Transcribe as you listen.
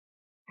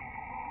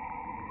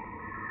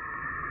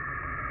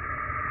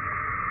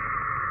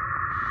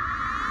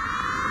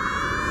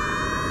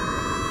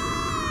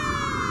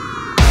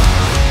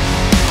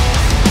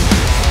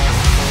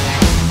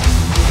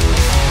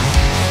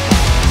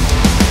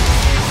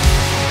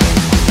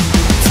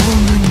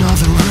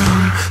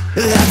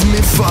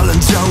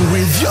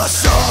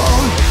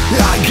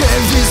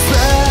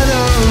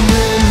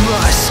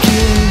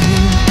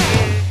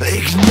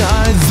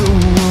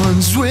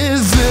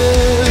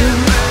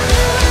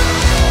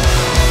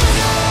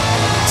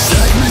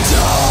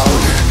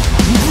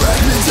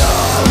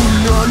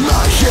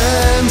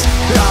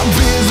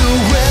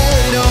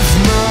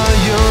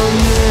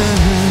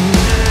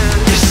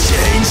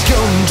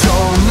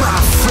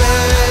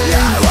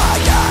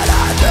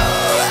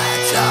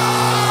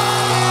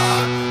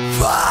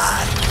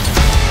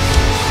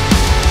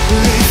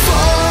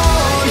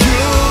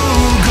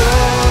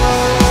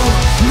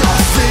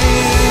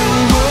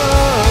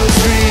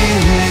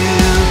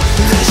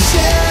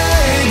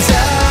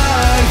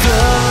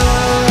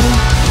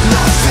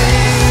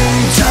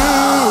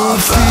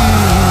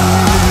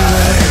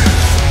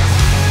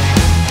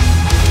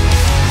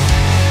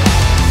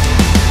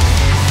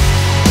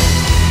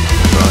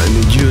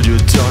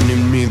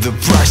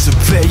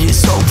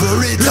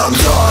I'm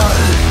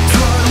done.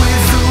 Fly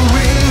with the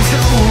wings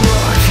of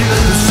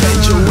rocket.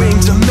 Send your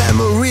wings, the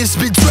memories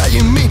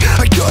betraying me.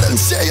 I couldn't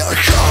say I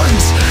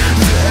can't.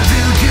 That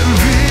you can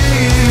be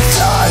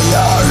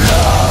tired,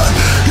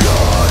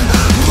 Lord,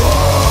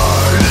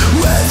 born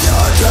with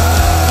your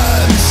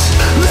dreams.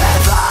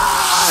 Never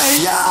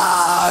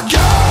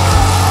go.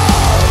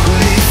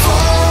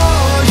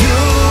 Before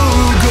you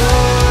go,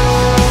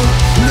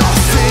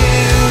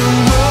 nothing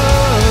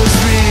was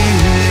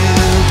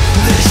real.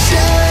 The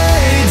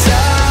shades I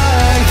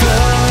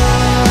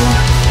glow,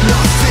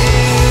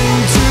 nothing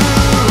to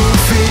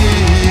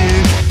fear.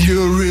 You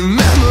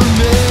remember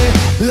me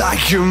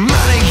like a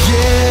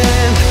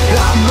mannequin.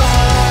 I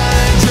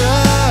might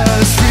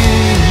just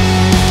dream.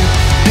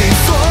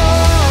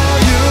 Before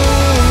you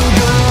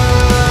go,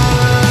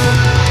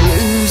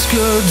 please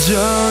go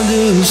down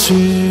the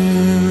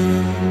stream.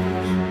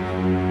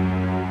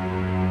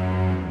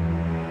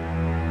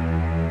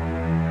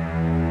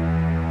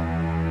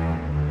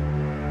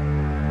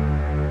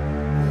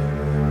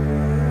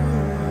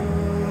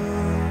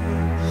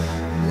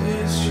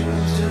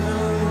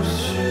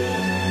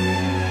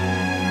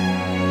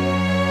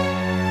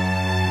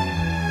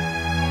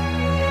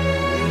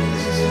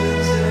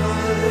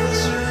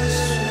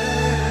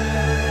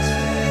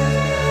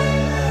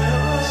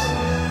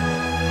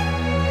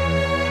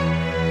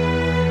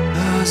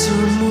 So